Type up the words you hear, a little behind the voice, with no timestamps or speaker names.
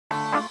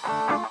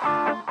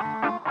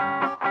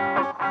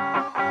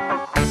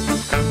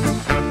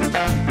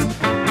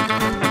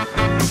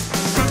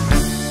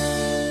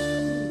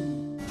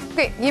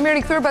Jemi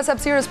rikthyer pas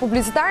hapësirës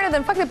publicitare dhe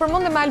në fakt e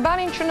përmendëm me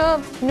Albanin që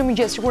në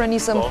mëngjes që kur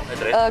nisëm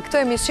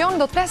këtë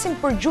emision do të flasim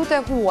për gjuhët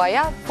e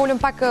huaja,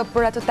 folëm pak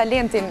për atë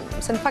talentin,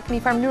 se në fakt në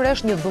një farë mënyrë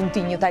është një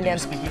dhunti, një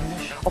talent.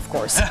 Of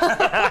course.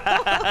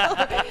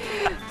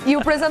 Ju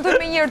prezantoj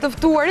me njëherë të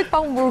ftuarit pa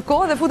humbur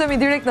kohë dhe futemi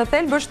direkt në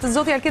thelb, është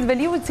zoti Alket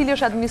Veliu, i cili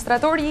është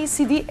administratori i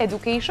Sidi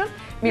Education.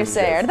 Mirë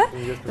se erdhe.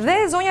 Dhe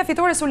zonja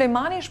Fitore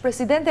Sulejmani është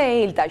presidente e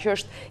ELTA, që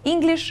është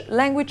English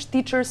Language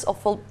Teachers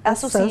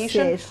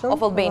Association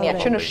of Albania,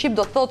 që në shqip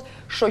do të thotë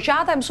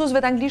shoqata e mësuesve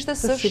të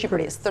anglishtes së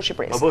Shqipërisë.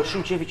 Më bëhet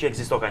shumë qefi që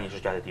ekziston ka një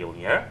shoqatë e tillë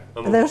një herë.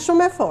 Dhe është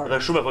shumë e fortë. Dhe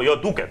shumë e fortë, jo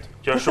duket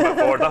që është shumë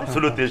e fortë,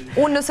 absolutisht.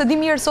 Unë nëse di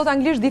mirë sot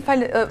anglisht, di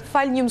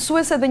fal një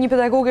mësuese dhe një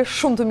pedagoge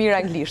shumë të mirë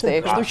anglishte,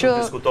 kështu që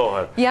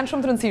diskutohet. Janë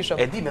shumë të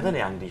rëndësishëm. E di me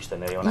dhënë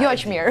anglishten e jona. Jo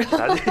aq mirë.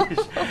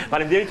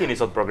 Faleminderit që jeni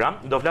sot program.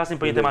 Do flasim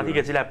për një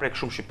tematikë e cila e prek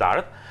shumë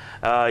shqiptarët.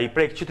 I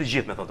prek që të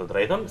gjithë me thënë të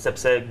drejtën,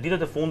 sepse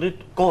ditët e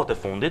fundit, kohët e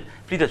fundit,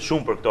 flitet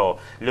shumë për këto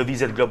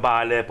lëvizjet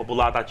globale,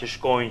 popullata që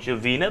shkojnë, që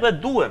vinë dhe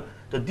duhen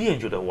të dihen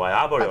gjuhët e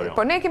huaja, apo jo?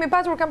 Po ne kemi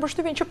patur, kam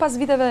përshtypjen që pas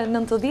viteve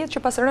 90,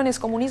 që pas rënies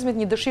komunizmit,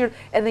 një dëshirë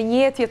edhe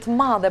një jetje të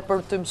madhe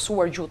për të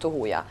mësuar gjuhë të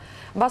huaja.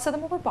 Mbas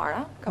edhe më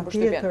përpara, kam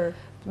përshtypjen.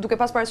 Duke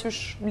pas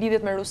parasysh lidhjet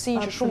me Rusin,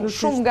 që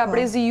shumë nga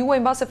brezi juaj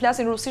mbase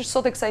flasin rusisht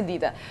sot e kësaj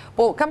dite.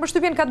 Po kam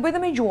përshtypjen ka të bëjë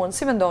dhe me gjuhën,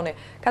 si mendoni?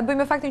 Ka të bëjë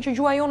me faktin që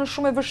gjuha jonë është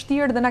shumë e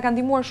vështirë dhe na ka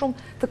ndihmuar shumë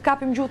të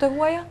kapim gjuhët e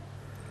huaja?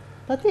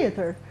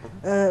 Patjetër.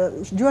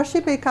 Gjuha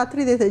shqipe ka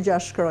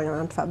 36 shkronja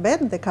në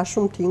alfabet dhe ka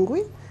shumë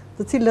tinguj,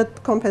 të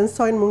cilët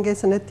kompensojnë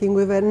mungesën e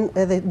tingujve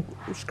edhe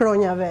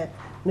shkronjave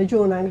në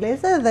gjuhën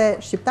angleze dhe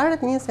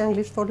shqiptarët njihen se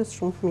anglisht folës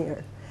shumë të mirë.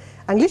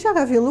 Anglisha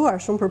ka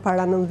filluar shumë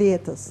përpara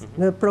 90-s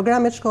në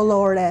programet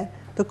shkollore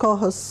të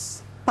kohës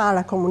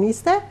para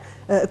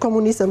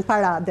komunistën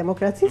para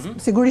demokracisë,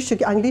 sigurisht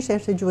që anglishtja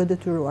ishte gjuhë e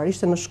detyruar,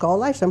 ishte në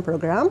shkolla, ishte në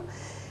program,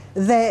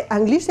 dhe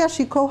anglishtja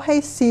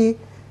shikohej si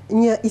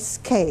një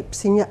escape,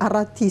 si një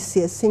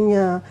arratisje, si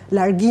një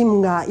largim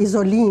nga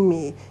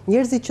izolimi.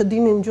 Njerëzit që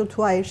dinin gjuhë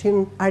tuaj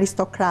ishin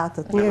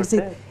aristokratët,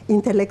 njerëzit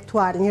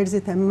intelektual,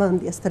 njerëzit e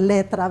mendjes, të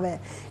letrave,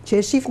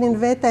 që e shifnin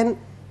veten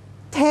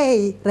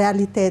tej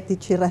realiteti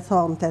që i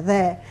rrethonte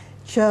dhe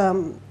që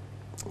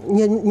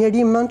një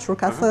njeri mençur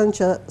ka thënë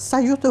që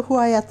sa gjuhë të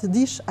huaja të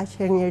dish, aq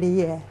herë njeri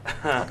je.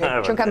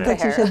 Që kam të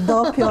herë. Që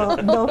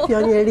dopjo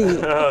njeri.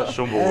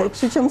 Shumë bukur.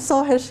 Kështu që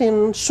mësoheshin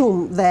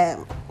shumë dhe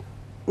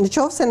në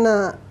qoftë se në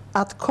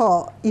atë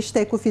kohë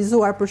ishte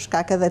kufizuar për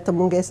shkak edhe të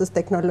mungesës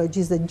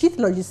teknologjisë dhe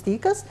gjithë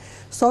logjistikës,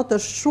 sot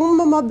është shumë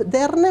më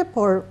moderne,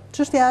 por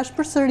çështja është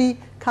përsëri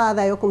ka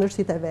dhe ajo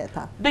kundërshtitë e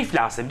veta. Do i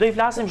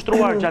flasim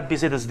shtruar gjatë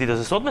bisedës së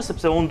ditës së sotme,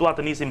 sepse unë dua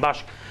të nisim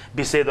bashkë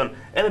bisedën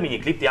edhe me një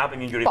klip, të japim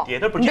një ngjyrë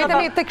tjetër për gjithë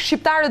ata tek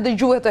shqiptarët dhe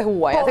gjuhët e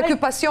huaja, dhe ky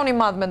pasion i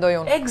madh mendoj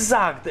unë.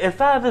 Eksakt. E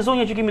tha edhe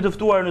zonja që kemi të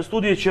ftuar në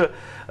studio që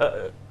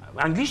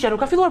anglishtja nuk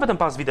ka filluar vetëm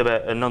pas viteve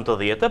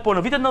 90, por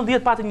në vitet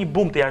 90 pati një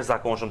boom të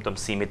jashtëzakonshëm të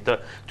mësimit të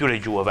këtyre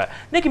gjuhëve.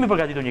 Ne kemi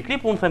përgatitur një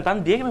klip, unë them ta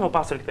ndjekemi, më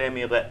pas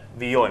rikthehemi dhe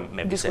vijojmë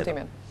me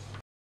bisedën.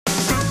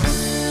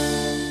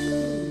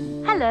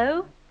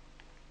 Hello.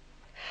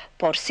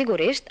 Por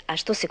sigurisht,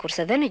 ashtu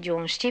sikurse dhe në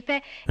gjuhën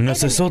shqipe.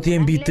 Nëse sot je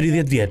mbi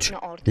 30 vjeç,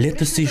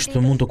 lehtësisht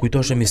mund të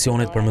kujtosh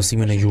emisionet për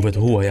mësimin e gjuhëve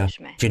të huaja,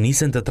 që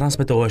nisen të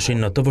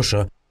transmetoheshin në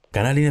TVSH,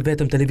 kanalin e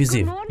vetëm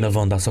televiziv në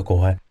vend asë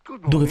kohe,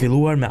 duke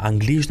filluar me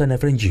anglishten e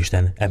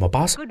frëngjishten, e më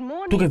pas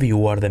duke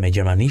vijuar dhe me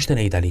gjermanishten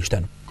e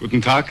italishten. Guten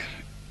Tag,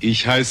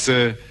 ich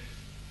heiße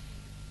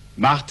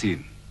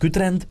Martin. Ky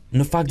trend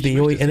në fakt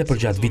vijoi edhe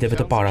përgjatë viteve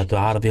të para të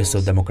ardhjes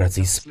së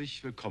demokracisë.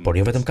 Por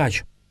jo vetëm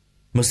kaq.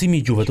 Mësimi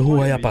i gjuhëve të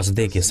huaja pas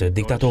vdekjes së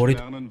diktatorit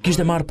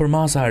kishte marrë për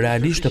masa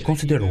realisht të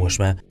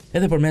konsiderueshme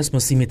edhe përmes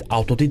mësimit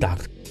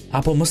autodidakt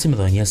apo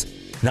mësimdhënjes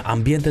në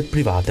ambientet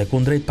private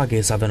kundrejt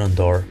pagesave në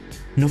dorë.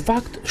 Në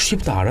fakt,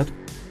 shqiptarët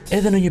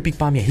edhe në një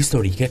pikpamje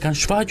historike kanë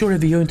shfaqur e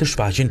vijojnë të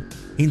shfaqin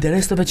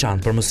interes të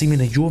veçantë për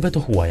mësimin e gjuhëve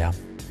të huaja.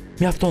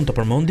 Mjafton të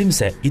përmendim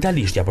se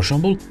italishtja për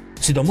shembull,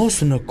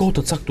 sidomos në kohë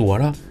të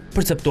caktuara,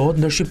 perceptohet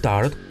ndër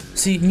shqiptarët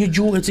si një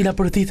gjuhë e cila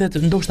përthithet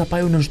ndoshta pa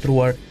u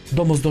nënshtruar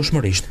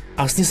domosdoshmërisht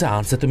asnjë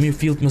seancë të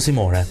mirëfillt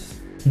mësimore,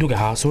 duke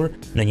hasur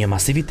në një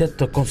masivitet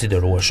të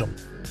konsiderueshëm.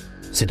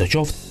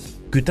 Sidoqoftë,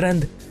 ky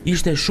trend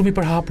ishte shumë i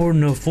përhapur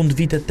në fund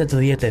vitet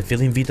 80 e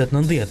fillim vitet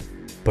 90,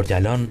 për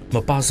t'ia lënë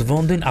më pas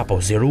vendin apo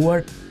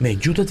ziruar me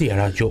gjuhë të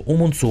tjera që u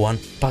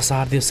mundsuan pas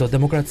ardhjes së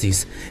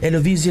demokracisë e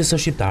lëvizjes së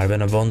shqiptarëve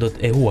në vendet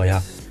e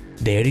huaja,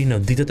 deri në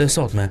ditët e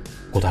sotme,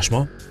 ku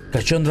tashmë ka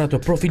qendra të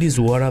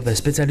profilizuara dhe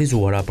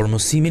specializuara për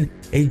mësimin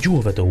e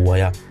gjuhëve të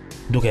huaja,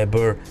 duke e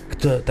bërë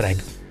këtë treg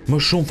më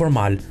shumë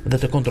formal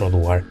dhe të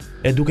kontrolluar,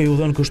 e duke ju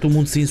dhënë kështu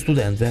mundësinë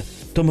studentëve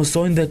të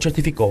mësojnë dhe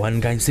certifikohen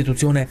nga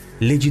institucione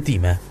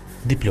legjitime,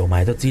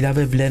 diploma e të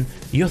cilave vlen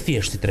jo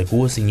thjesht si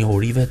tregues i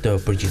njohurive të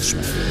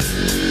përgjithshme.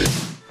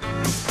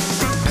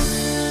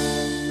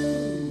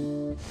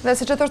 Dhe Dhe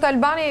siç e thoshte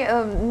Albani,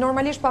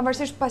 normalisht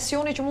pavarësisht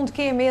pasionit që mund të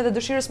kemi edhe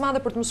dëshirës madhe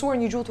për të mësuar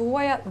një gjuhë të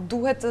huaja,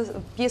 duhet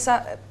pjesa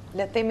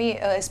le të themi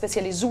e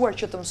specializuar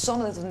që të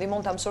mëson dhe të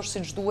ndihmon ta mësosh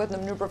siç duhet në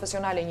mënyrë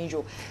profesionale një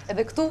gjuhë.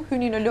 Edhe këtu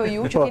hyni në lojë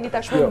ju që keni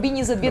tashmë mbi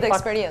 20 vjet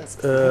eksperiencë.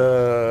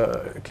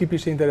 Klipi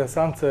ishte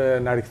interesant se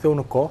na riktheu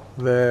në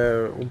kohë dhe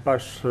un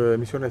pash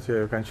misionet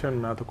që kanë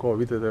qenë në ato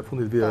kohë vitet e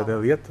fundit viteve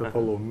 80,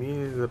 Follow Me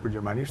dhe për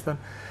gjermanishtën.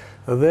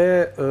 Dhe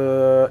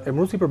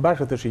emëruesi i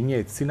përbashkët është i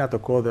njëjtë si në ato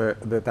kohë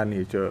dhe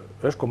tani që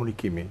është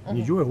komunikimi.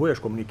 Një gjuhë e huaj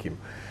është komunikim.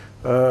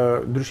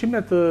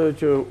 Ndryshimet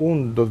që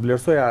unë do të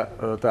vlerësoja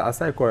të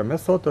asaj kohe me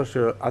sot është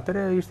që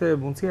atëre ishte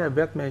mundësia e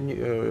vetme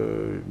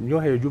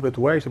njohja e gjuhëve të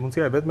huaja ishte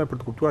mundësia e vetme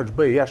për të kuptuar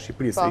ç'bëhej jashtë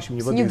Shqipërisë. Ishim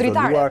një vend i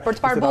izoluar, për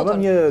të parë botën.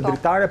 Një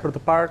dritare për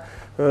të parë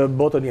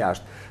botën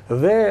jashtë.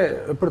 Dhe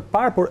për të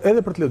parë, por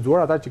edhe për të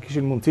lexuar ata që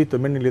kishin mundësi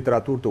të merrnin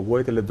literaturë të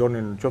huaj, të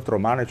lexonin qoftë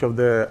romane,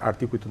 qoftë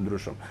artikuj të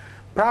ndryshëm.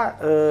 Pra,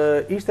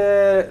 ishte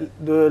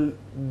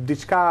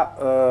diçka,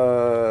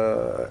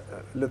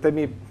 le të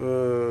themi,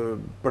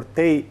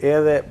 përtej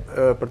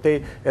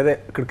edhe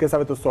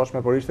kërkesave të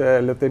sotshme, por ishte,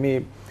 le të themi,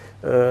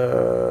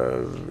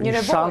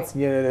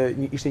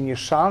 ishte një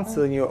shans,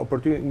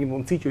 një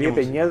mundësi që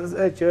jepte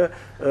njerëzve që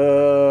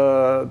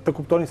të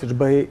kuptonin se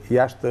ç'bëhej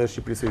jashtë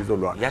Shqipërisë së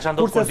izoluar. Jashtë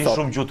ndonjë kur di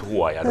shumë gjuhë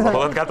huaja, do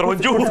të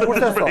katërojnë gjuhë.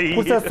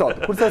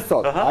 Kurse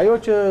sot, ajo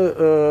që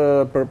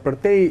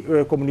përtej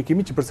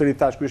komunikimit që përsëri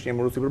thash ky është një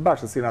emërues i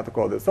përbashkët si në atë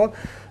kohë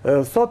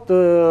sot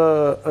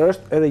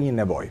është edhe një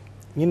nevojë.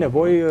 Një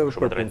nevojë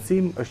për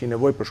punësim, është një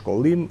nevojë për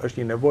shkollim, është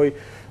një nevojë,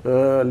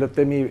 le të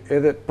themi,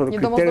 edhe për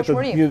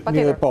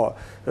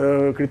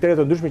kriteret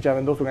të ndryshme që janë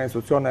vendosur nga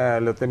institucione,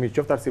 le të themi,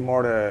 qoftë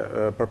arsimore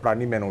për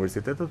pranime në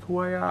universitetet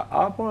huaja,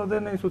 apo edhe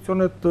në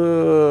institucionet,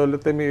 le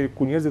të themi,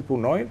 ku njerëzit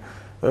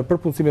punojnë për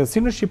punësimin si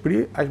në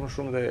Shqipëri, aq më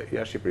shumë dhe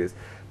jashtë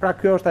Shqipërisë. Pra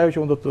kjo është ajo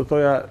që unë do të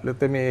thoja, le të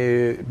themi,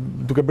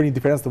 duke bërë një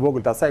diferencë të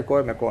vogël të asaj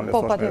kohe me kohën e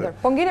sotshme. Po, patjetër.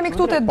 Po ngelemi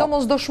këtu te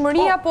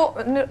domosdoshmëria, po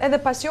edhe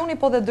pasioni,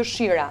 po dhe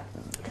dëshira.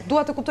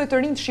 Dua të kuptoj të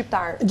rinjt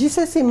shqiptar.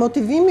 Gjithsesi,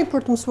 motivimi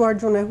për të mësuar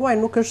gjuhën e huaj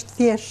nuk është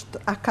thjesht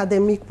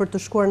akademik për të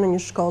shkuar në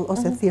një shkollë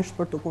ose thjesht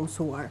për të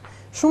punësuar.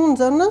 Shumë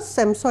nxënës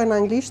se mësojnë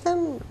anglishten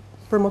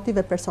për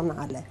motive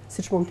personale,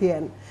 siç mund të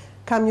jenë.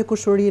 Kam një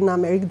kushuri në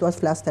Amerikë, duhet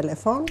të flas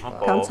telefon,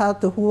 kam ca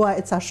të huaj,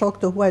 ca shok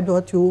të huaj,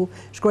 duhet ju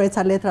shkruaj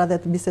ca letra dhe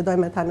të bisedoj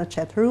me ta në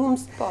chat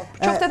rooms.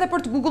 Qoftë edhe për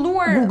të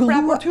googulluar,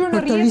 pra për të hyrë në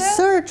rrjete. Për të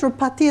researchur,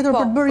 patjetër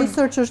për të bërë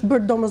research është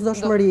bërë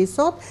domosdoshmëri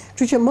sot,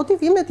 kështu që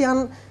motivimet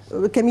janë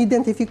kemi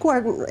identifikuar,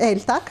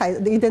 Elta ka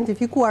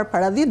identifikuar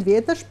para 10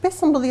 vjetësh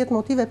 15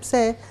 motive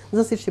pse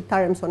nxënësit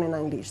shqiptarë mësonin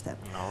anglishten.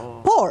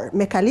 Por,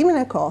 me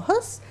kalimin e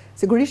kohës,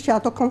 sigurisht që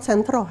ato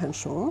koncentrohen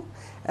shumë,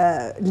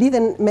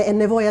 lidhen me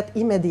nevojat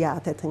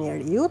imediate të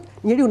njeriut.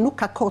 Njeriu nuk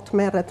ka kohë të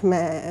merret me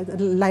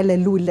lajle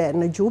lule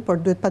në gjuhë,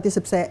 por duhet pati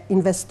sepse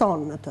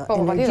investon në të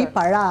energji,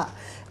 para,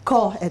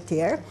 kohë e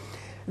tjerë.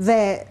 Dhe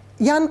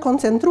janë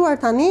koncentruar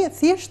tani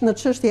thjesht në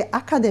çështje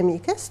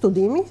akademike,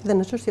 studimi dhe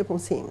në çështje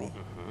punësimi.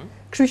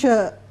 Kështu që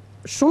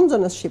shumë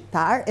nxënës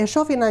shqiptar e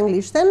shohin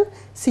anglishten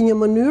si një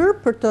mënyrë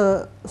për të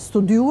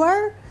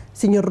studiuar,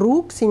 si një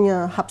rrugë, si një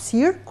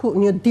hapësirë,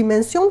 një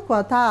dimension ku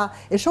ata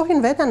e shohin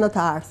veten në të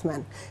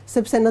ardhmen.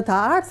 Sepse në të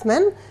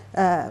ardhmen,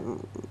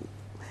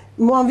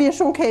 mua vjen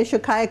shumë keq që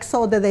ka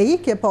eksode dhe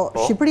ikje, po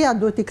Shqipëria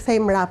duhet i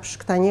kthejmë mrapsh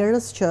këta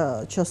njerëz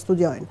që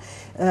studiojnë.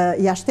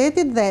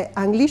 Jashtetit dhe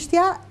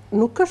anglishtja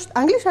nuk është,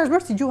 anglishtja është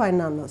bërë si gjuha e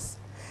nënës.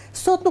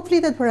 Sot nuk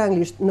flitet për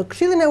anglisht. Në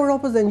Këshillin e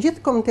Europës dhe në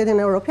gjithë Komunitetin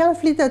Evropian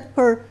flitet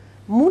për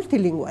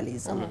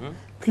multilingualizëm,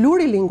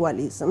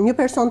 plurilingualizëm. Një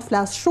person të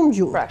flasë shumë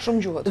gjuhë. Pra, shumë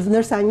gjuhët.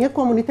 Ndërsa një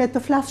komunitet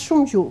të flasë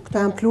shumë gjuhë. Këto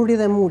janë pluri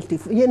dhe multi.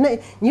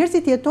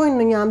 Njerëzit jetojnë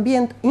në një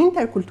ambient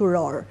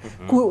interkulturor,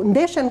 ku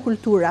ndeshen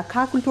kultura,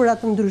 ka kultura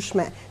të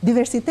ndryshme,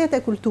 diversitet e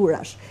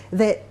kulturash.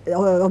 Dhe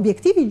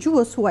objektivi i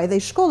gjuhës huaj dhe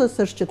i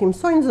shkollës është që t'i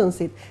mësojnë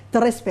nxënësit të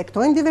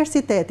respektojnë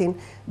diversitetin,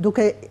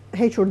 duke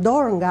hequr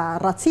dorë nga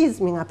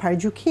racizmi, nga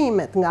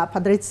paragjukimet, nga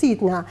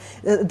padrejtësitë,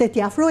 dhe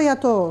t'i afrojë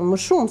ato më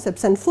shumë,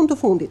 sepse në fund të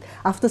fundit,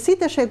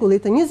 aftësitë e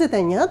shekullit të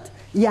 21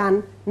 janë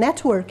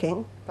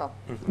networking,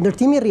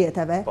 ndërtimi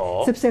rrjeteve,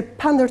 sepse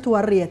pa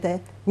ndërtuar rrjete,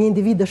 një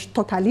individ është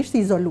totalisht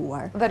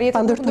izoluar. Dhe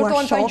rrjetet nuk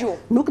ndërtohen pa gjuhë.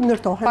 Nuk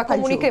ndërtohen pa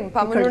komunikim,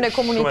 pa mënyrën e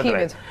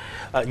komunikimit.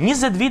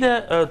 20 vite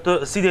të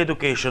Sidi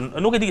Education,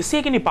 nuk e di, si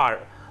e keni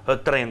parë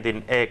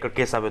trendin e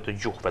kërkesave të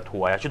gjuhëve të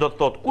huaja, që do të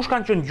thotë kush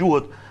kanë qenë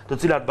gjuhët të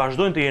cilat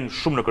vazhdojnë të jenë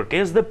shumë në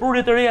kërkesë dhe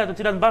prurjet e reja të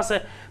cilat mbase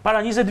para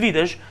 20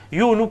 vitesh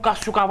ju nuk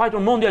ka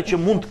vajtur mendja që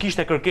mund të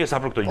kishte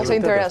kërkesa për këtë gjuhë. Ose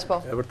interes, po.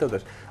 E vërtet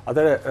është.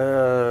 Atëherë,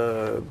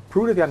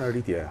 prurjet janë në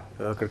rritje.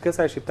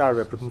 Kërkesa e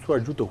shqiptarëve për të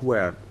mësuar gjuhë të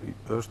huaja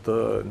është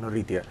në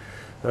rritje.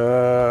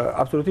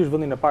 Absolutisht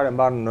vendin e parë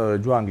mban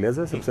gjuha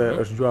angleze, sepse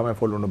është gjuha më e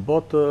folur në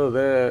botë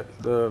dhe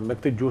me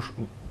këtë gjuhë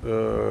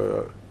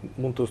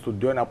mund të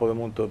studiojnë apo dhe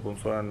mund të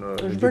punësojnë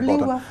është bërë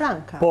lingua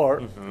franca.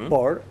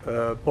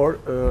 Por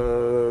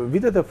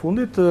vitet e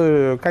fundit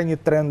ka një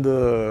trend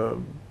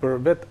për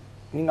vetë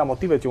një nga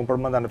motivet që unë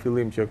përmenda në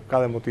fillim që ka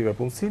dhe motive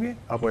punësimi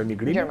apo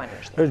emigrimi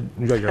është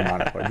gjuha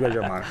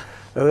gjermane,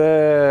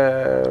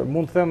 Dhe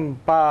mund të them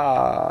pa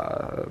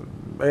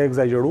e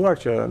egzageruar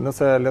që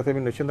nëse le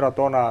themi në qendrat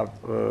tona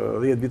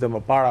 10 vite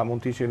më para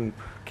mund të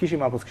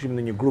kishim apo s'kishim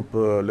në një grup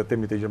le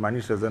themi të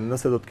gjermanishtes dhe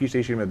nëse do të kishte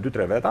ishim me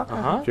 2-3 veta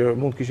që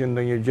mund të kishin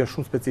ndonjë gjë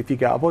shumë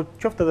specifike apo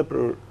qoftë edhe për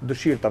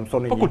dëshirë ta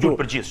mësonin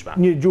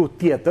një gjuhë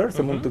tjetër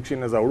se mund të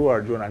kishin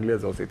ezauruar gjuhën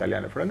angleze ose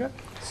italiane frënge.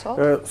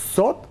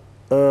 Sot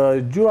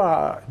gjuha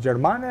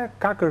gjermane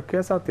ka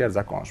kërkesa të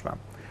jashtëzakonshme.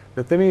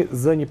 Le të themi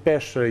zë një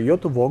peshë jo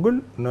të vogël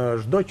në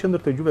çdo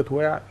qendër të gjuhëve të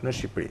huaja në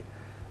Shqipëri.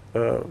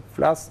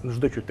 Flas në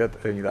çdo qytet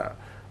e një.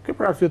 Kjo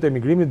për arsye të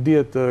emigrimit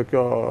dihet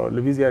kjo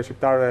lëvizja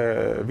shqiptare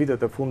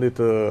vitet e fundit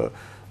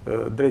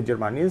drejt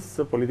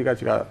Gjermanisë, politika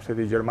që ka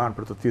shteti gjerman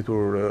për të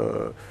thithur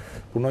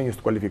punonjës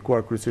të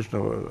kualifikuar kryesisht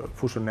në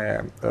fushën e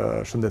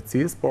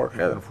shëndetësisë, por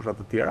edhe në fusha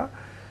të tjera,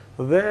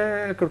 dhe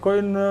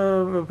kërkojnë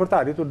për të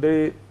arritur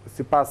deri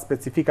sipas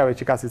specifikave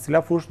që ka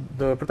secila fushë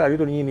për të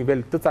arritur një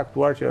nivel të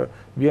caktuar që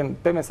vjen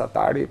te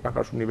mesatari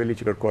pak a shumë niveli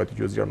që kërkohet të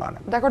gjuhës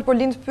gjermane. Dakor, por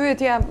lind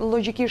pyetja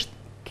logjikisht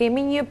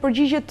kemi një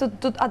përgjigje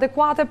të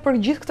adekuate për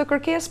gjithë këtë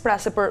kërkesë, pra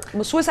se për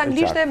mësues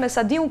anglishte me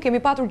sa di unë kemi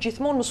patur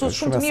gjithmonë mësues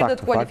shumë të mirë dhe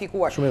të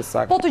kualifikuar.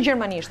 Po të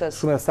gjermanishtes.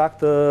 Shumë e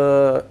saktë,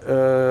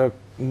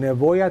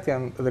 nevojat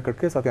dhe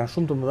kërkesat janë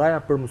shumë të mëdha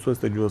për mësues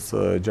të gjuhës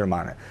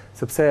gjermane,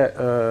 sepse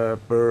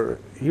për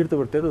hir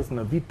të vërtetës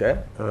në vite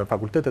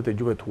fakultetet e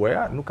gjuhëve të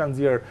huaja nuk kanë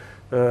nxjerr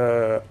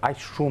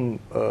aq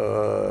shumë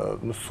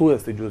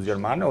mësues të gjuhës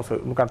gjermane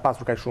ose nuk kanë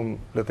pasur kaq shumë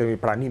le të themi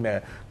pranime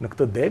në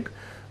këtë deg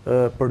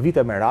për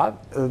vite me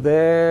radhë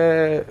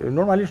dhe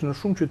normalisht në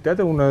shumë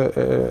qytete unë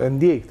e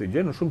ndjej këtë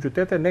gjë, në shumë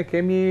qytete ne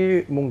kemi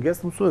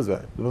mungesë të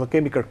mësuesve, do të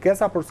kemi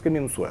kërkesa por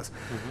s'kemi mësues.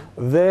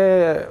 Dhe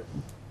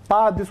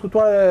pa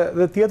diskutuar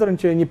dhe tjetërën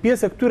që një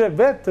pjesë e këtyre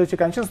vetë që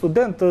kanë qenë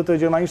student të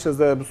gjermanishtes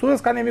dhe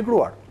mësues kanë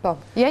emigruar. Po,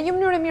 ja një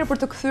mënyrë e mirë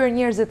për të kthyer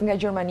njerëzit nga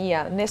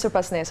Gjermania nesër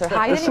pas nesër.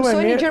 Hajdeni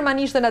mësojeni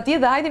gjermanishten atje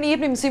dhe hajdeni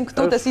jepni mësim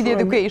këtu te Sidi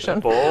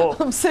Education. Po.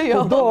 Pse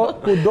jo?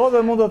 Kudo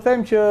dhe mund të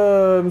them që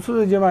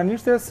mësuesit e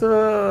gjermanishtes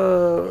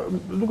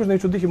nuk është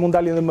ndonjë çudi që mund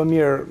dalin edhe më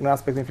mirë në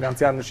aspektin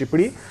financiar në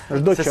Shqipëri, në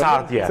çdo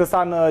qendër,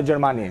 sesa në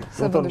Gjermani.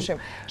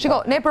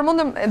 Shiko, ne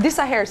përmendëm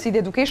disa herë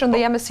Sidi Education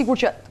dhe jam e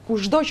sigurt që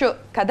kushdo që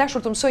ka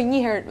dashur të mësojë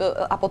një herë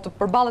apo të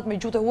përballet me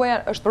gjuhët e huaja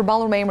është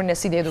përballur me emrin e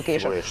Sidi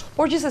Education.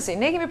 Por gjithsesi,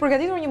 ne kemi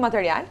përgatitur një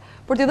material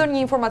për t'i dhënë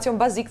një informacion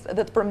bazik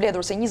dhe të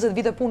përmbledhur se 20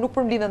 vite punë nuk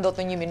përmbledhen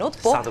dot në 1 minutë,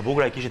 po sa të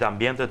bukur ai kishit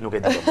ambientet nuk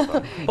e di dot.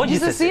 Po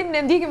gjithsesi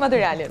ne ndjekim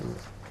materialin.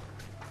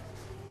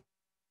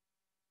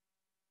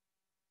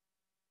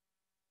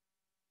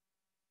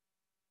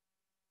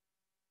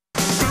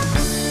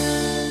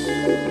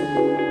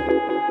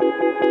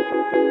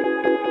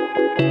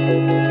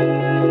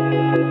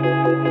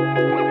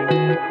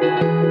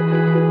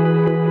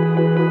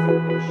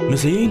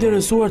 Nëse je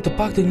interesuar të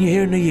paktën një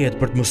herë në jetë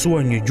për të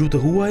mësuar një gjuhë të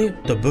huaj,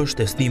 të bësh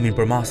testimin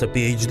për master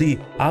PhD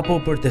apo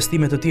për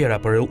testime të tjera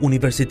për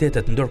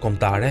universitetet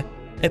ndërkombëtare,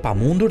 e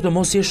pamundur të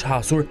mos jesh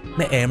hasur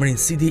me emrin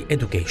Sidi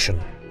Education.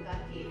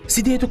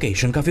 Sidi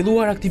Education ka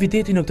filluar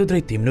aktivitetin në këtë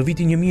drejtim në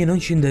vitin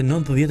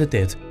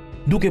 1998,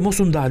 duke mos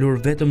u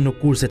ndalur vetëm në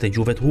kurset e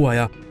gjuhëve të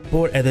huaja,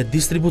 por edhe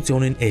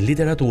distribucionin e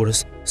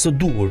literaturës së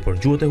duhur për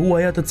gjuhët e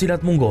huaja të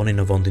cilat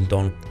mungonin në vendin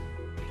tonë.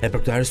 E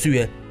për këtë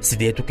arsye,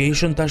 Sidi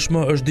Education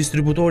tashmë është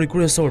distributori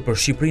kryesor për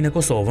Shqipërinë e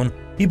Kosovën,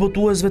 i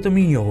botuesve të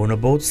minjohur në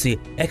botë si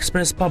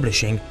Express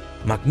Publishing,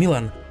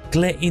 Macmillan,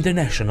 Cle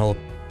International,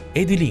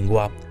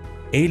 Edilingua,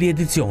 Eli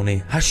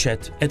Edicioni,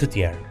 Hashet e të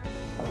tjerë.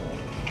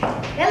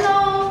 Hello!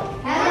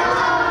 Hello!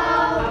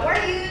 How are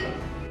you?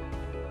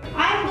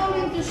 I'm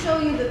going to show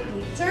you the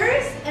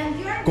pictures and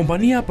you're...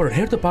 Kompania për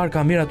herë të parë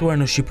ka miratuar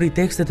në Shqipëri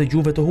tekstet e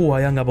gjuhëve të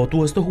huaja nga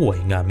botues të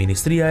huaj nga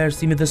Ministria e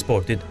Arsimit dhe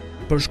Sportit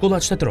për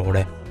shkollat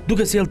shtetërore,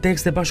 duke sjell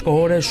tekste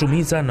bashkëkohore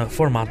shumica në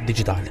format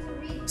digital.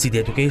 Sidi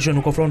Education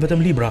nuk ofron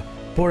vetëm libra,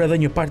 por edhe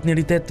një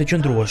partneritet të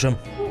qëndrueshëm,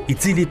 i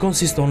cili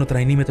konsiston në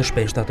trajnime të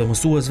shpeshta të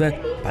mësuesve,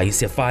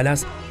 pajisje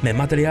falas me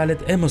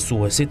materialet e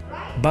mësuesit,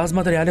 bazë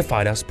materiale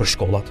falas për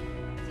shkollat.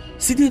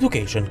 Sidi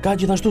Education ka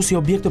gjithashtu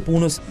si objekt të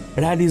punës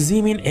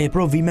realizimin e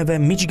provimeve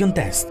Michigan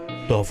Test,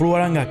 të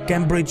ofruara nga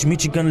Cambridge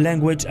Michigan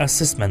Language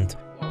Assessment,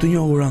 të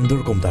njohura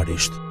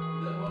ndërkombëtarisht.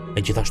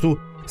 E gjithashtu,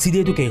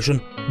 Sidi Education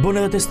bën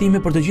edhe testime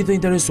për të gjithë të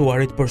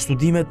interesuarit për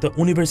studimet të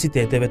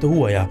universiteteve të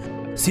huaja,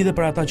 si dhe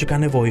për ata që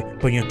kanë nevojë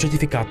për një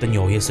certifikat të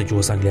njohjes së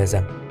gjuhës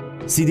angleze.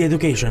 Sidi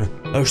Education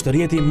është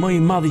rrjeti më i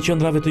madh i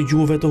qendrave të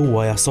gjuhëve të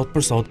huaja sot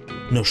për sot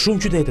në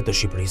shumë qytete të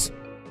Shqipërisë.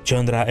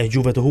 Qendra e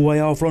gjuhëve të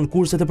huaja ofron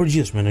kurse të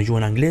përgjithshme në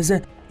gjuhën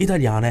angleze,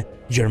 italiane,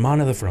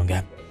 gjermane dhe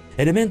frënge.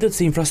 Elementet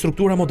si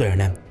infrastruktura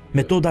moderne,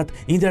 metodat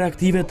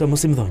interaktive të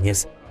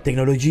mësimdhënjes,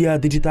 teknologjia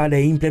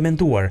digjitale e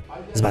implementuar,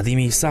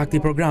 zbatimi i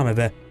saktë i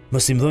programeve,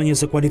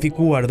 mësimdhënjes së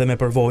kualifikuar dhe me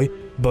përvojë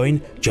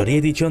bëjnë që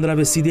rrjeti i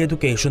qendrave Sidi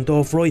Education të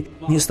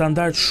ofrojë një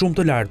standard shumë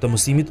të lartë të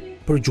mësimit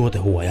për gjuhët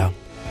e huaja.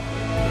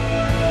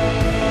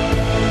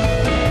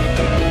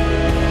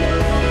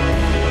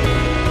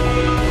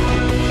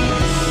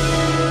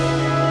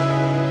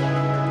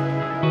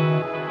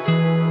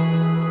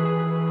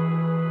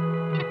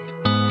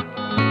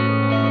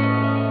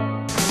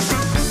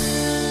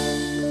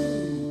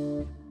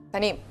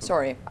 Tani,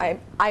 sorry,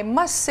 I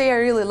must say I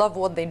really love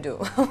what they do.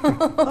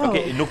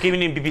 Nuk kemi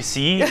një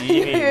BBC,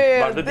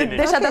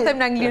 Desha ta them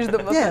në anglisht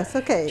domethënë. Yes,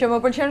 okay. Që më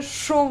pëlqen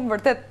shumë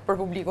vërtet për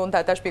publikun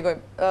ta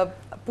shpjegojmë.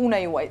 Puna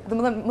juaj.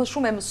 Domethënë më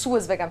shumë e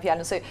mësuesve kanë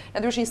fjalën se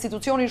natyrisht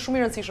institucioni është shumë i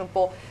rëndësishëm,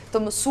 po të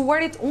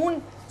mësuarit unë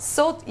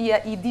sot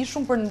i di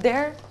shumë për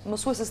nder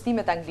mësuesës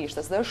time të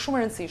anglishtes dhe është shumë e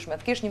rëndësishme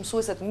të kesh një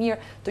mësuese të mirë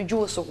të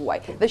gjuhës së huaj.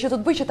 Dhe që të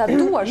të bëj që ta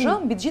duash,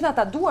 mbi të gjitha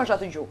ta duash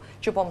atë gjuhë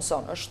që po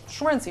mëson. Është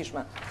shumë e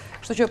rëndësishme.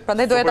 Kështu që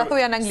prandaj doja ta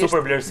thoja në anglisht.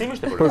 Super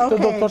vlerësimisht e për.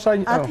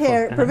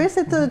 Atëherë, përveç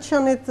se të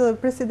qenit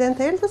president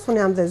Eltës, unë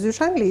jam dhe zysh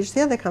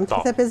anglishtje dhe kam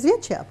 35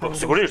 vjet që jap.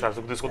 Sigurisht, as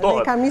nuk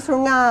diskutohet. Dhe kam nisur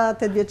nga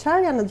 8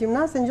 vjeçarja në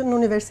gjimnaz dhe në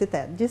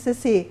universitet.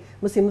 Gjithsesi,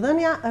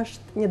 mësimdhënia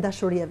është një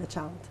dashuri e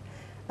veçantë.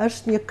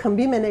 Është një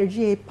këmbim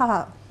energjie i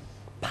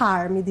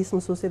parë midis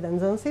mësuesit dhe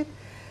nxënësit.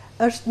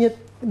 Është një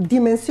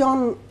dimension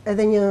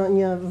edhe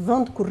një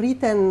vend ku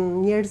rriten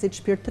njerëzit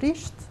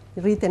shpirtërisht,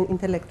 rriten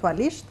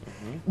intelektualisht,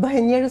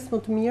 bëhen njerëz më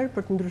të mirë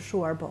për të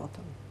ndryshuar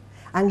botën.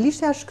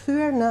 Anglishtja është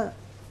kthyer në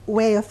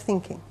way of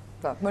thinking.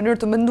 Mënyrë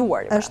të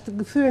menduar. Është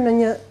kthyer në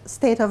një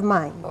state of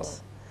mind.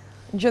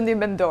 Gjendje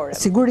mendore.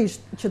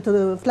 Sigurisht që të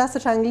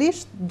flasësh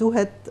anglisht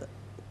duhet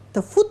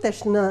të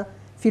futesh në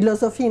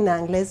filozofinë e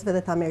anglezëve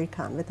dhe të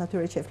amerikanëve, të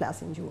atyre që e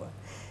flasin gjuhën.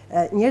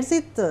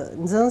 Njerëzit,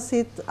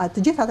 nxënësit, të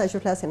gjithë ata që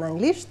flasin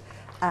anglisht,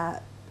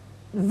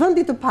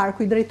 vendi të parë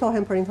ku i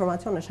drejtohen për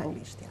informacion është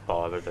anglishtja. Po,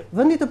 vërtet.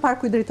 Vendi të parë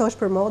ku i drejtohesh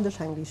për modë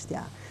është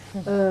anglishtja.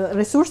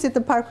 Resursit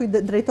të parë ku i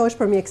drejtohesh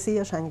për mjeksi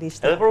është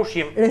anglishtja. Edhe për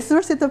ushqim.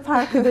 Resursit të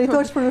parë ku i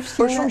drejtohesh për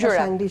ushqim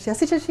është anglishtja.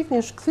 Siç e shihni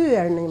është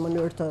kthyer në një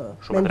mënyrë të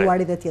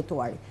menduarit dhe të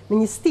jetuarit, me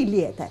një stil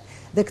jete.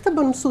 Dhe këtë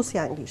bën mësuesi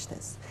i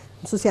anglishtes.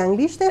 Mësuesi i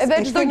anglishtes edhe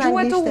çdo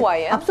gjuhë të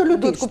huaj.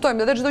 Absolutisht. Duhet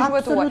kuptojmë edhe çdo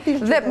gjuhë të huaj.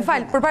 Dhe më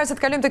fal, përpara se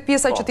të kalojmë tek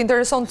pjesa që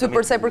t'intereson ty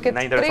për sa i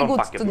përket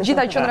tregut të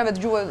gjitha qendrave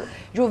të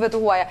gjuhëve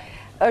të huaja.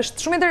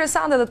 Është shumë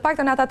interesante dhe të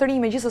paktën ata të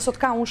rinj megjithëse sot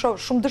ka unë shoh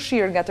shumë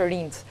dëshirë nga të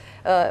rinjt,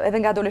 edhe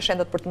nga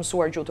adoleshentët për të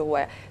mësuar gjuhë të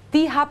huaja.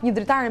 Ti hap një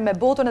dritare me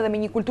botën edhe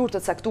me një kulturë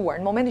të caktuar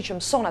në momentin që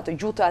mëson atë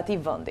gjuhë të atij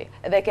vendi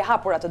dhe e ke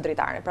hapur atë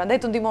dritare. Prandaj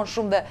të ndihmon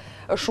shumë dhe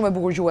është shumë e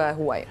bukur gjuha e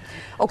huaj.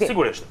 Okej.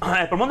 Sigurisht. E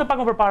përmendëm pak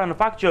më përpara në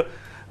fakt që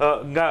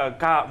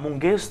ka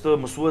mungesë të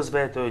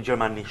mësuesve të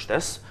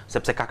gjermanishtes,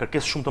 sepse ka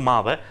kërkesë shumë të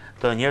madhe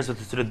të njerëzve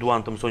të cilët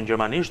duan të mësojnë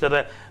gjermanisht,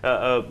 edhe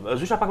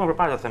zysha pak më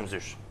përpara të them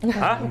zysh.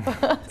 Ha?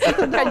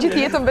 Ka gjithë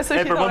jetën besoj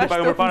që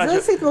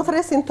nxënësit më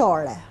thresin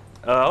tore.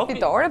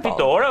 Fitore, po.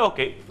 Fitore,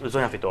 okej,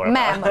 zonja Fitore.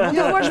 Mem,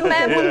 ju është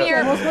mem më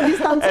mirë, mos më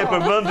distancoj. E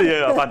përmendi,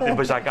 fati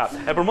bëj shaka.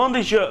 E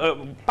përmendi që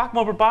pak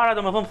më përpara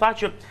domethënë tha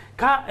që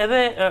ka edhe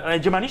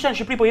gjermanishtja në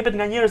Shqipëri po jepet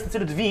nga njerëz të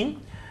cilët vinë,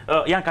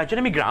 kanë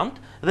qenë emigrant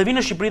dhe vinë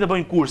në Shqipëri dhe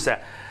bëjnë kurse.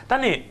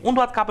 Tani, unë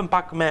dua të kapem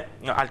pak me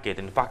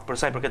Alketin, në fakt për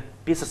sa i përket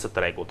pjesës së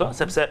tregut,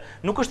 sepse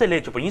nuk është e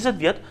lehtë që për 20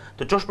 vjet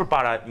të çosh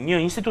përpara një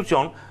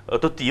institucion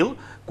të tillë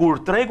kur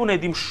tregun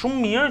e dim shumë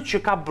mirë që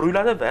ka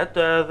bryllat e vet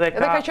dhe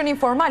ka qenë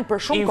informal për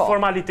shumë kohë.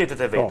 Informalitetet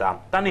e veta.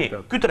 Tani,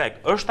 ky treg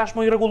është tashmë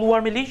i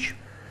rregulluar me ligj?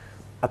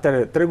 Atëre,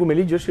 tregu me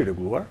ligj është i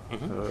rregulluar.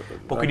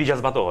 Po ky ligj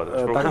zbatohet.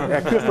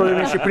 Ky është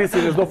problemi i Shqipërisë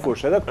në çdo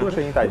fushë, edhe këtu është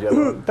e njëjta gjë.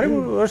 Tregu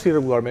është i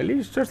rregulluar me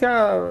ligj, çështja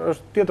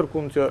është tjetër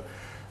kund që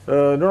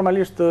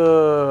normalisht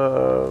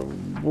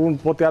unë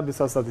po të jap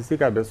disa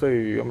statistika, besoj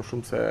jo më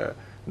shumë se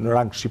në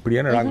rang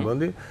Shqipërie, në rang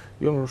vendi,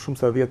 jo më shumë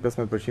se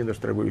 10-15%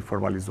 është tregu i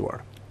formalizuar.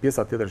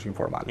 Pjesa tjetër është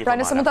informale. Pra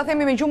nëse mund ta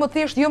themi me gjuhë më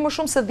thjesht, jo më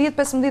shumë se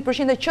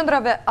 10-15% e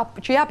qendrave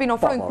që japin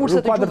ofrojnë kurse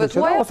të gjuhëve të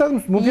huaja. Ose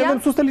mund të jenë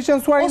mësues të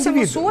licencuar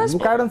individ.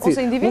 Nuk ka rëndësi.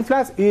 Unë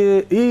flas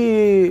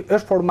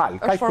është formal,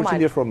 kaq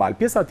përqindje është formal.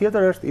 Pjesa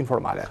tjetër është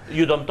informale.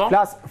 Ju dëmton?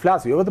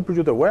 Flas jo vetëm për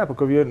gjuhët e huaja, por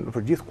vjen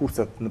për gjithë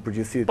kurset në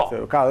përgjithësi,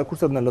 ka edhe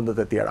kurset në lëndët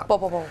e tjera. Po.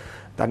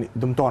 Tani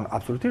dëmton,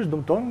 absolutisht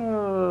dëmton,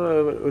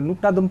 nuk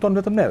na dëmton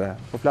vetëm neve,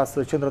 po flas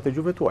qendrat e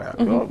gjuhëve tuaja.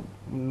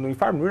 Në një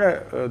farë mënyrë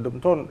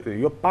dëmton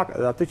jo pak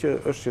edhe atë që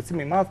është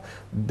shqetësimi i madh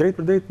drejt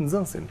për drejt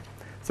nxënësin.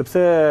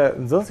 Sepse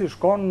nxënësi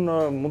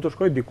mund të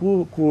shkojë diku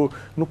ku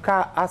nuk ka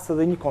as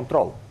edhe një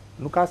kontroll.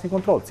 Nuk ka asnjë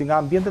kontroll, si nga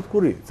ambientet ku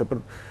rri, se për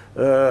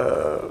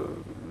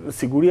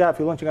siguria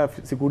fillon që nga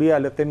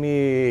siguria le të themi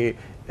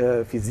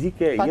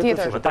fizike,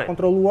 jetës është pa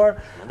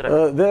kontrolluar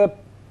dhe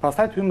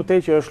pastaj të hyjmë më tej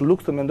që është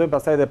luks të mendojmë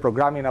pastaj edhe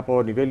programin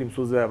apo niveli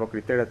mësuesve apo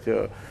kriteret që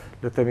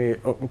le të themi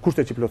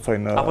kushtet që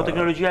plotësojnë. Apo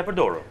teknologjia e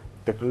përdorur.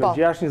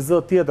 Teknologjia është një zë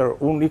tjetër,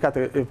 unë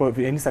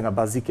e nisa nga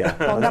bazike.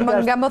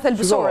 Nga më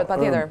thelbësorët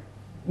patjetër.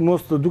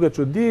 Mos të duket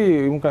çudi,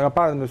 unë ka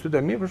parë me sytë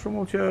e mi për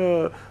shembull që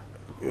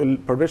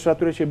përveç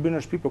atyre që e bëjnë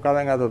në shtëpi, por ka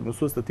edhe nga ato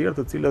mësues të tjerë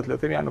të cilët le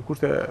të themi janë në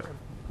kushte,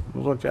 do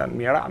të thonë që janë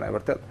mirane e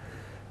vërtet.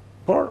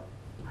 Por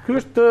ky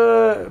është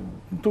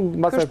ky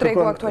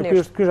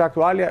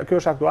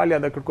është aktualia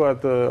dhe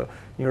kërkohet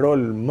një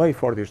rol më i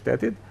fortë i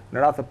shtetit në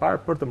radhë të parë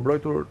për të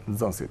mbrojtur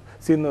nxënësit.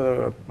 Si në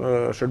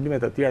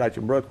shërbimet e tjera që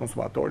mbrojt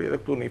konsumatori, edhe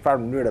këtu në një farë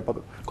mënyre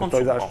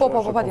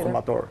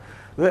konsumator.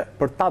 Dhe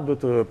për ta duhet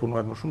të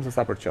punohet më shumë se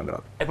sa për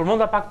qendrat. E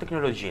përmenda pak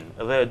teknologjinë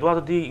dhe dua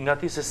të di nga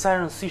ti se sa e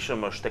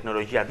rëndësishme është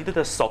teknologjia ditët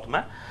e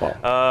sotme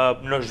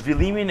në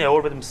zhvillimin e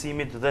orëve të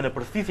mësimit dhe në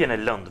përfithjen e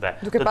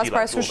lëndëve. Duke pas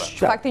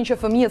parasysh faktin që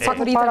fëmijët sot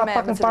rriten me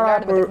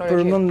celular dhe teknologji.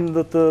 Përmend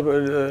të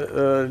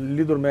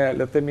lidhur me,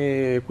 le të themi,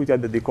 kujt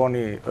ja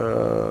dedikoni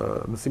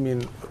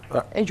mësimin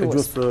e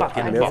gjuhës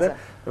angleze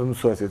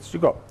mësuesit.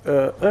 Shiko,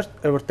 është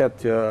e vërtet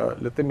që,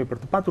 le të themi,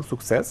 për të patur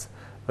sukses,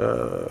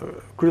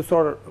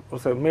 kryesor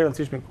ose më e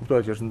rëndësishme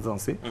kuptohet që është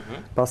nxënësi.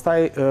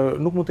 Pastaj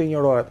nuk mund të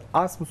injorohet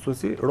as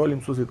mësuesi, roli i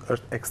mësuesit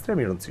është ekstrem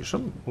i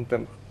rëndësishëm, mund të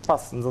them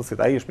pas nxënësit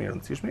ai është më i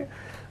rëndësishmi.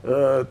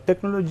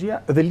 Teknologjia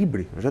dhe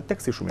libri, është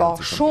teksti shumë i rëndësishëm.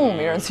 Po, shumë i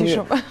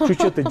rëndësishëm. Kështu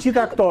që të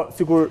gjitha këto,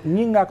 sikur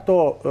një nga këto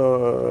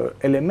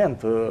element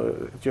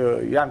që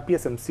janë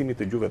pjesë e mësimit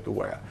të gjuhëve të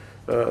huaja,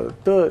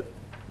 të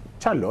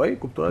qaloj,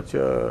 kuptohet që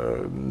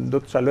do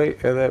të qaloj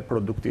edhe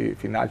produkti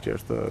final që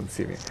është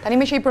mësimi. Tani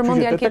me që i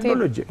përmendja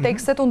Alketi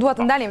tekstet, unë dua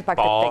të ndalim pak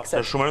tek tekstet.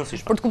 Po, është shumë e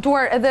rëndësishme. Për të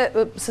kuptuar edhe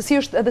se si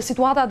është edhe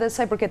situata dhe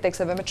sa i përket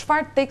teksteve, me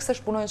çfarë tekstesh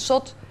punojnë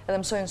sot edhe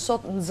mësojnë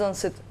sot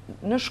nxënësit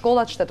në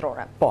shkollat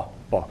shtetërore? Po.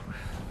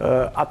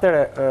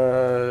 Atëre,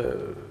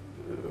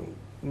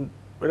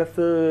 rreth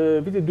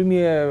vitit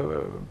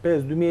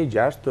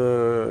 2005-2006,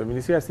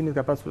 Ministria e Arsimit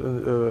ka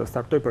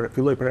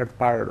filloi për herë të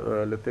parë,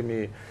 le të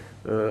themi,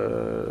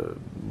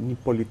 një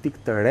politik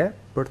të re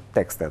për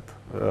tekstet,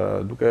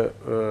 duke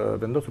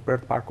vendosur për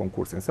herë të parë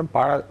konkursin. Se më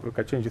para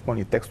ka qenë gjithmonë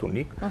një tekst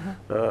unik,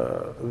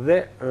 dhe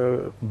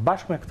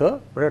bashkë me këtë,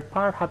 për herë të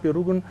parë hapi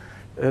rrugën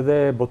edhe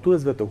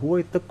botuesve të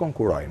huaj të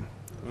konkurojnë.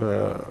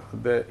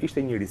 Dhe ishte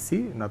një risi,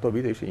 në ato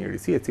vite ishte një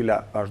risi, e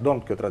cila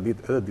vazhdon kjo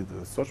traditë edhe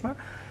ditët e sotshme,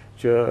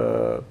 që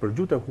për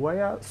gjuhët e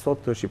huaja,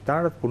 sot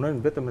shqiptarët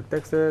punojnë vetëm me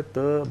tekste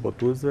të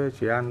botuesve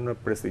që janë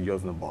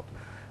prestigjioz në botë.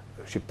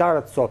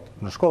 Shqiptarët sot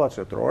në shkollat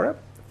shtetërore,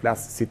 flas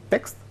si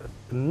tekst,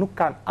 nuk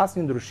kanë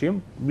asnjë ndryshim,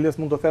 biles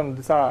mund të them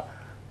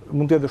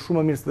mund të jetë shumë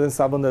më mirë se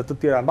sa vende të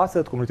tjera mbase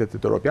të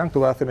komunitetit evropian, këtu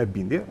va them me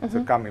bindje, se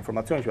kam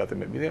informacion që va them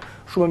me bindje,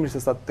 shumë më mirë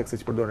se sa tekstet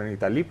që përdoren në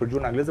Itali, për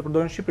gjuhën angleze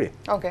përdoren në Shqipëri.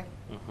 Okej.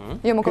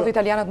 Jo, më kohë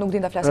italianët nuk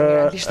dinë ta flasin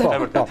mirë anglisht.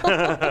 Po.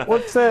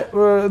 Ose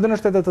edhe në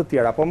shtete të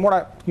tjera, po mora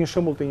një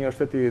shembull të një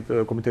shteti të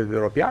komunitetit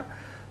evropian.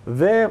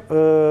 Dhe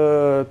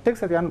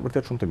tekstet janë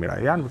vërtet shumë të mira,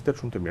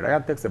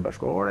 janë tekste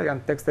bashkëkohore,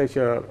 janë tekste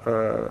që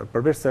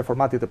përveç se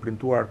formatit të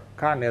printuar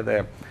kanë edhe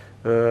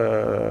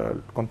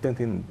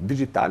kontentin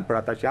digital për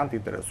ata që janë të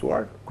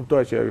interesuar.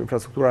 Kuptohet që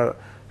infrastruktura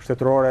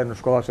shtetërore në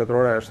shkollat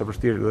shtetërore është e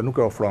vështirë dhe nuk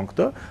e ofron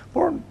këtë,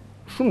 por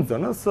shumë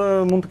nxënës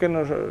mund të kenë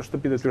në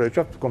shtëpitë e tyre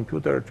qoftë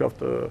kompjuter,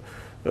 qoftë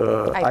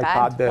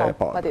iPad,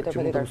 që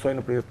mund të mësojnë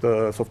nëpërmjet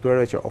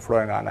softwareve që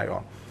ofrohen nga ana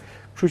jonë.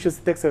 Kështu që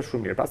si tekste është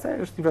shumë mirë. Pastaj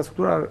është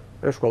infrastruktura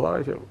e shkollave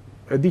që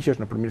e di që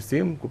është në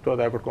përmirësim,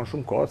 kuptohet ajo kërkon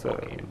shumë kohë, se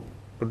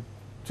për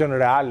qenë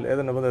real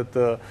edhe në vendet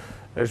e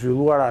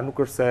zhvilluara nuk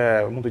është se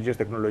mund të gjesh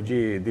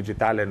teknologji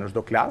digjitale në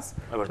çdo klasë.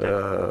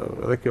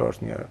 Dhe kjo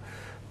është një.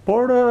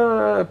 Por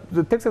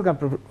tekstet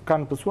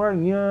kanë pësuar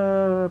një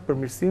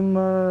përmirësim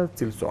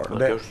cilësor.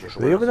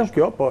 Dhe jo vetëm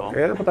kjo, po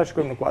edhe po ta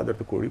shikojmë në kuadër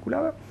të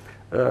kurikulave,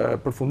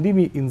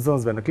 përfundimi i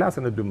nxënësve në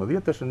klasën e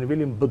 12 është në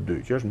nivelin B2,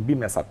 që është mbi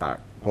mesatar.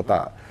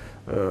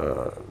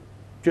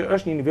 Që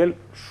është një nivel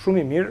shumë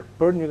i mirë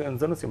për një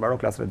nxënës që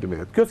mbaron klasën e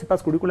 12. Kjo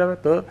sipas kurikulave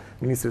të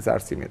Ministrisë së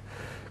Arsimit.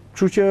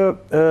 Kështu që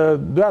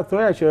doja të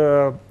thoja që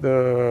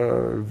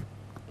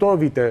këto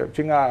vite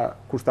që nga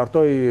kur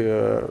startoi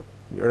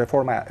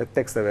reforma e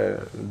teksteve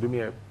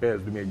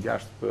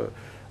 2005-2006,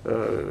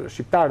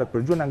 shqiptarët për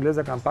gjuhën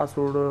angleze kanë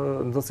pasur,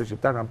 nxënësit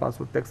shqiptar kanë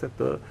pasur tekste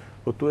të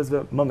botuesve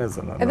më me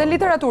zënë. Edhe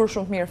literaturë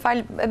shumë të mirë, fal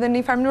edhe në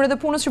një farë mënyrë edhe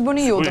punës që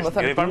bëni ju,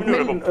 domethënë.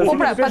 Po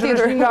pra,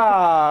 patjetër.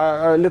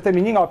 Le të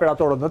themi një nga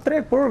operatorët në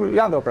treg, por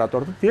janë dhe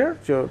operatorë të tjerë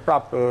që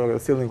prap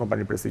sillnin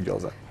kompani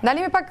prestigjioze.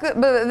 Ndalemi pak,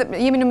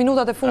 jemi në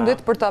minutat e fundit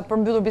për ta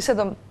përmbyllur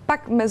bisedën,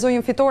 pak me zonjën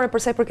Fitore për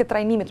sa i përket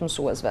trajnimit të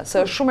mësuesve, se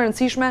është shumë e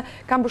rëndësishme,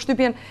 kam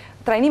përshtypjen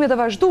trajnimet e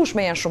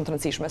vazhdueshme janë shumë të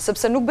rëndësishme,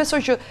 sepse nuk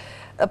besoj që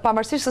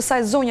pavarësisht se sa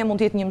zonja mund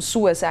të jetë një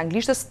mësuese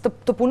anglishtes,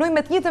 të punojë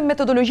me të njëjtën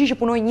metodologji që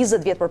punoi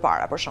 20 vjet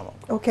përpara, për shembull.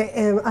 Okej,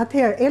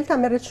 atëherë Elta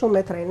merret shumë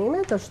me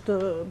trajnimet, është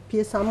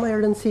pjesa më e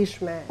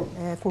rëndësishme e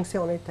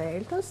funksionit të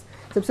Eltës,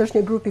 sepse është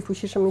një grup i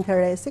fuqishëm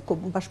interesi, ku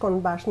bashkon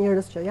bashkë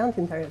njerëz që janë të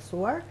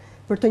interesuar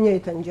për të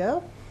njëjtën gjë,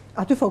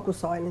 aty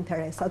fokusohen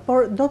interesat, por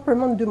do të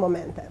përmend dy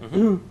momente.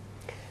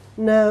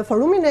 Në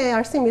forumin e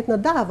arsimit në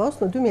Davos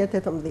në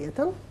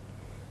 2018,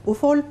 u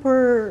fol për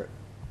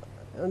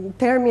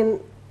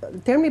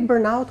termi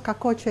burnout ka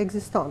kohë që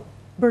ekziston.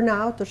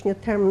 Burnout është një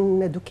term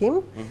në edukim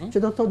që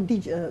do të thotë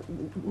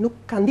nuk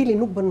ka ndili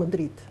nuk bën më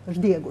dritë,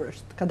 është djegur,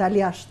 ka dalë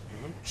jashtë.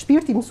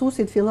 Shpirti i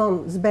mësuesit fillon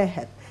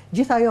zbehet.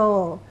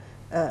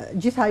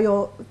 Gjithë ajo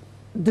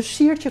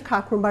dëshirë që ka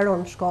kur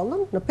mbaron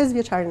shkollën në 5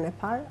 vjeçarin e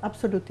parë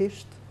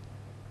absolutisht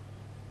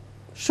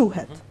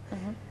shuhet.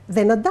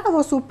 Dhe në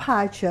Davos u pa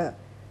që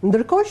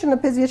Ndërkohë që në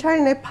 5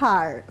 vjeçarin e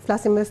parë,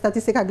 flasim me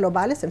statistika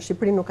globale, se në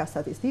Shqipëri nuk ka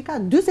statistika,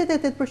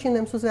 48%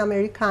 e mësuesve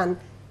amerikan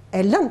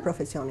e lënë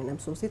profesionin e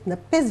mësuesit në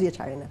 5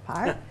 vjeçarin e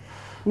parë.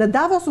 Në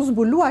Davos u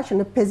zbulua që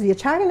në 5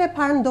 vjeçarin e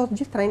parë ndodh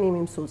gjithë trajnimi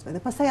i mësuesve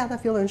dhe pastaj ata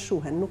fillojnë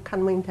shuhen, nuk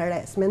kanë më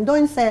interes.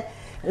 Mendojnë se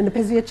në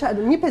 5 vjeçar,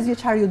 një 5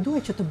 vjeçar ju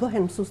duhet që të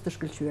bëhen mësues të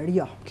shkëlqyer.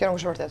 Jo. Kjo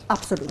nuk është vërtet.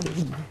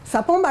 Absolutisht.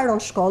 Sapo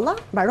mbaron shkolla,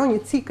 mbaron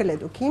një cikël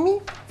edukimi,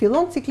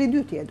 fillon cikli i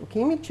dytë i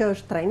edukimit që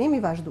është trajnimi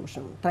i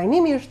vazhdueshëm.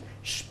 Trajnimi është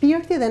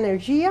shpirti dhe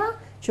energjia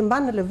që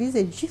mban në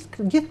lëvizje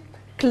gjithë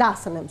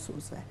klasën e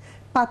mësuesve.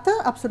 Pa të,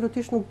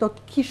 absolutisht nuk do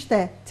të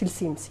kishte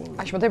cilësi mësimi.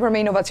 Aq më tepër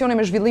me inovacione,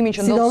 me zhvillimin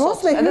që ndodh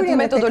sot, edhe të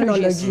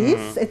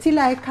metodologjisë, e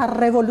cila e ka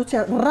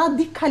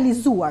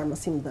radikalizuar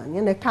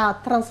mësimdhënien, e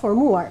ka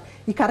transformuar,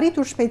 i ka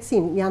rritur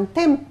shpejtësinë, janë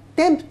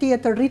temp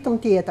tjetër, ritëm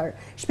tjetër,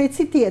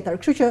 shpejtësi tjetër,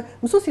 kështu që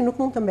mësuesi nuk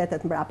mund të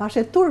mbetet mbrapa.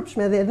 Është e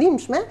turpshme dhe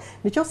dhimbshme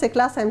nëse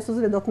klasa e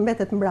mësuesve do të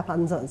mbetet mbrapa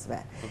nxënësve.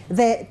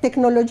 Dhe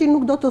teknologji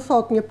nuk do të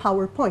thotë një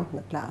PowerPoint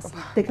në klasë.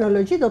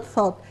 Teknologji do të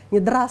thotë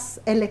një dras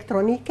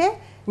elektronike,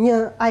 një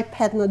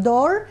iPad në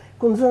dorë,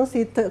 ku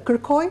nxënësi të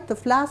kërkoj, të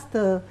flas,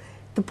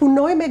 të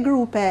punoj me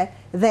grupe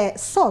dhe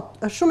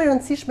sot është shumë e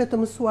rëndësishme të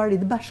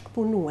mësuarit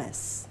bashkëpunues.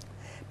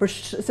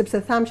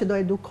 Sepse thamë që do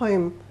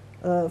edukojmë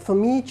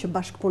fëmijë që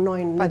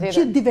bashkëpunojnë në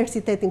gjithë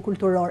diversitetin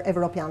kulturor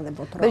evropian dhe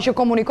botëror. Dhe që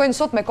komunikojnë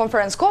sot me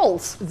conference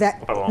calls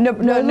në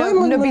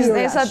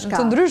biznesat të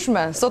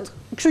ndryshme.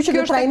 Kështu që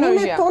në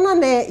trajnimet tona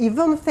ne i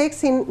vëmë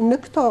theksin në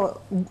këto,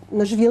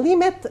 në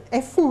zhvillimet e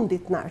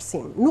fundit në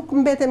arsim. Nuk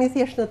mbetemi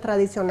thjesht në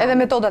tradicionale. Edhe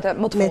metodat më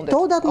të fundit.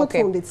 Metodat më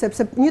të fundit,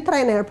 sepse një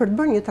trajner për të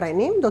bërë një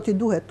trajnim, do t'i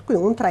duhet,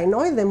 unë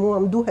trajnoj dhe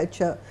mua më duhet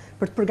që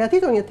për të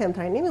përgatitur një temë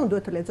trajnimi, unë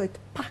duhet të lexoj të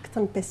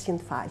paktën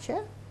 500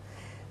 faqe,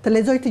 të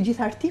lexoj të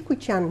gjithë artikuj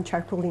që janë në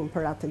qarkullim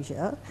për atë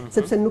gjë,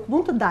 sepse nuk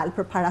mund të dalë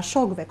përpara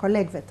shokëve,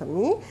 kolegëve të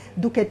mi,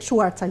 duke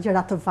çuar ca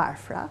gjëra të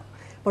varfra,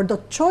 por do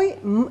të çoj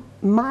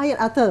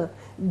atë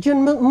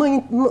gjën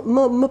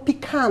më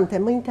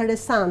pikante, më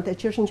interesante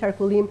që është në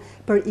qarkullim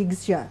për X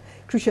gjë.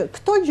 Kështu që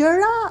këto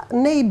gjëra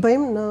ne i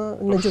bëjmë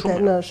në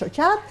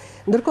shoqat,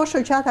 ndërkohë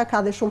shoqata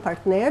ka dhe shumë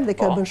partner dhe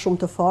kjo bën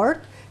shumë të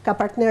fortë. Ka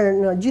partner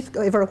në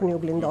gjithë Evropën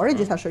juglindore,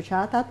 gjitha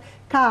shoqatat,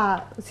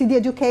 ka Sidi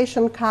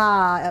Education,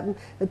 ka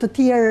të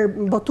tjerë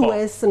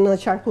botues në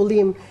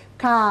qarkullim,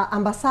 ka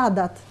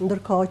ambasadat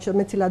ndërkohë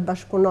me cilat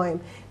bashkëpunojmë.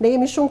 Ne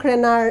jemi shumë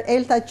krenar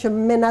Elta që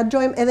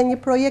menaxhojmë edhe një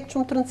projekt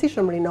shumë të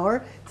rëndësishëm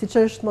rinor, siç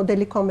është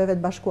modeli Kombeve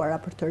të Bashkuara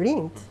për të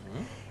rinjt,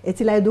 e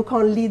cila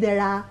edukon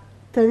lidera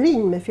të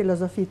rinj me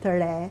filozofi të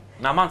re.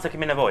 Në aman se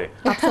kemi nevojë.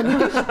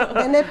 Absolutisht.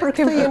 Dhe ne për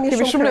këtë jemi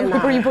shumë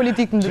nevojë për një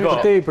politikë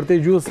ndryshme. Për te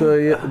gjuhës,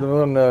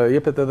 domethënë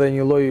jepet edhe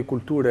një lloj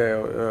kulture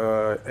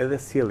edhe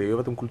sjellje, jo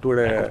vetëm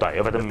kulture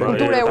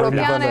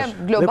europiane,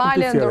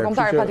 globale,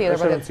 ndërkombëtare patjetër.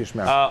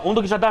 Unë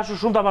do kisha dashur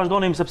shumë ta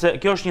vazhdonim sepse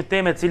kjo është një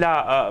temë e cila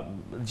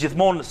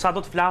gjithmonë sa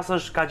do të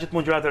flasësh ka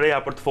gjithmonë gjëra të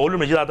reja për të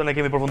folur, megjithatë ne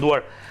kemi përfunduar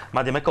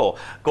madje me kohë.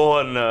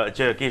 Kohën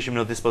që kishim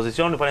në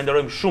dispozicion, ju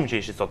falenderojmë shumë që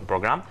ishit sot në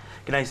program.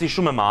 Kënaqësi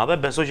shumë e madhe,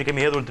 besoj që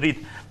kemi hedhur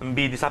dritë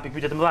mbi disa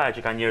pikpyetje të mëdha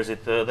që kanë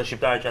njerëzit dhe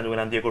shqiptarët që janë duke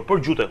na ndjekur për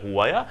gjuhët e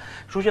huaja.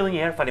 Kështu që edhe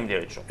një herë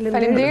faleminderit shumë.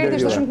 Faleminderit,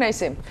 ishte shumë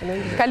kënaqësi.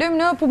 Kalojmë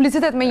në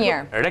publicitet më një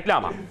herë.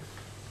 Reklama.